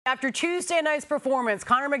After Tuesday night's performance,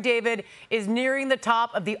 Connor McDavid is nearing the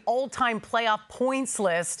top of the all-time playoff points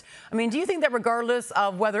list. I mean, do you think that regardless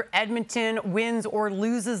of whether Edmonton wins or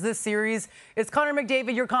loses this series, is Connor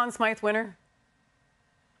McDavid your Conn Smythe winner?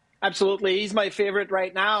 Absolutely. He's my favorite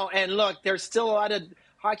right now. And look, there's still a lot of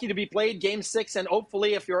hockey to be played, Game 6, and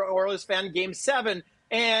hopefully, if you're an Oilers fan, Game 7.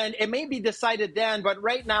 And it may be decided then, but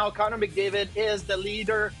right now, Connor McDavid is the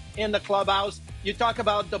leader in the clubhouse. You talk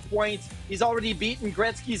about the points. He's already beaten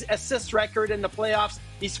Gretzky's assist record in the playoffs.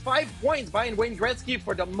 He's 5 points behind Wayne Gretzky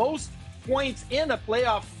for the most points in a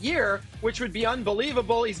playoff year, which would be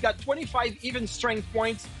unbelievable. He's got 25 even strength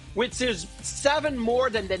points, which is 7 more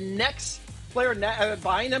than the next player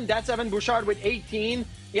behind him. That's Evan Bouchard with 18.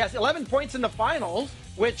 He has 11 points in the finals,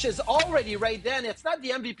 which is already right then. It's not the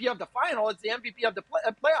MVP of the final, it's the MVP of the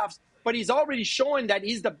playoffs, but he's already showing that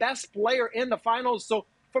he's the best player in the finals. So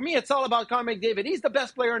for me, it's all about Connor McDavid. He's the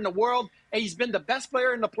best player in the world, and he's been the best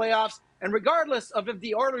player in the playoffs. And regardless of if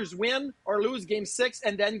the Oilers win or lose Game 6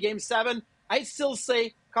 and then Game 7, I still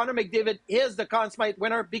say Connor McDavid is the Conn Smythe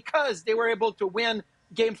winner because they were able to win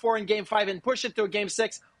Game 4 and Game 5 and push it to a Game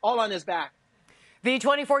 6 all on his back. The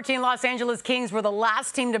 2014 Los Angeles Kings were the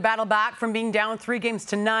last team to battle back from being down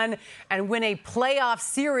 3-0 and win a playoff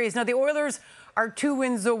series. Now, the Oilers are 2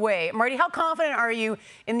 wins away. Marty, how confident are you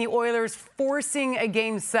in the Oilers forcing a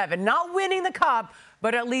Game 7? Not winning the Cup,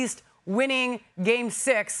 but at least winning Game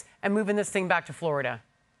 6 and moving this thing back to Florida?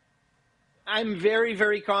 I'm very,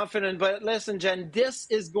 very confident. But listen, Jen, this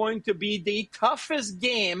is going to be the toughest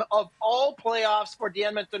game of all playoffs for the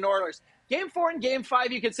Edmonton Oilers. Game 4 and Game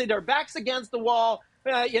 5, you can say their backs against the wall.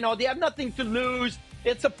 They have nothing to lose.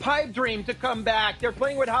 It's a pipe dream to come back. They're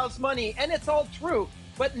playing with house money, and it's all true.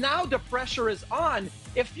 But now the pressure is on.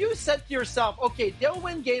 If you said to yourself, okay, they'll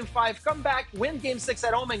win Game 5, come back, win Game 6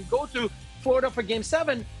 at home, and go to Florida for Game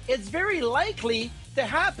 7, it's very likely to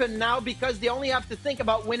happen now because they only have to think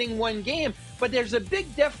about winning 1 game. But there's a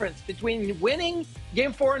big difference between winning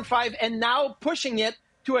Game 4 and 5 and now pushing it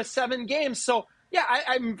to a 7 games. So, yeah,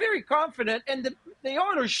 I'm very confident, and the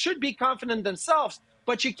Oilers should be confident themselves,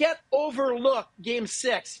 but you can't overlook Game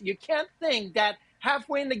 6. You can't think that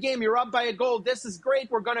halfway in the game, you're up by a goal. This is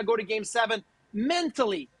great. We're going to go to Game 7.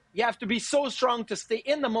 Mentally, you have to be so strong to stay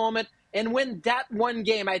in the moment and win that 1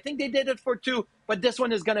 game. I think they did it for 2, but this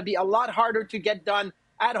one is going to be a lot harder to get done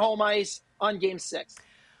at home ice on Game 6.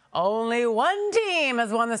 Only one team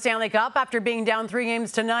has won the Stanley Cup after being down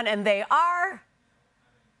 3-0, and they are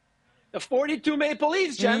the 42 Maple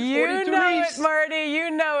Leafs, Jen. You 42 know Leafs. it, Marty.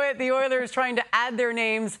 You know it. The Oilers trying to add their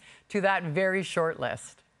names to that very short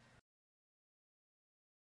list.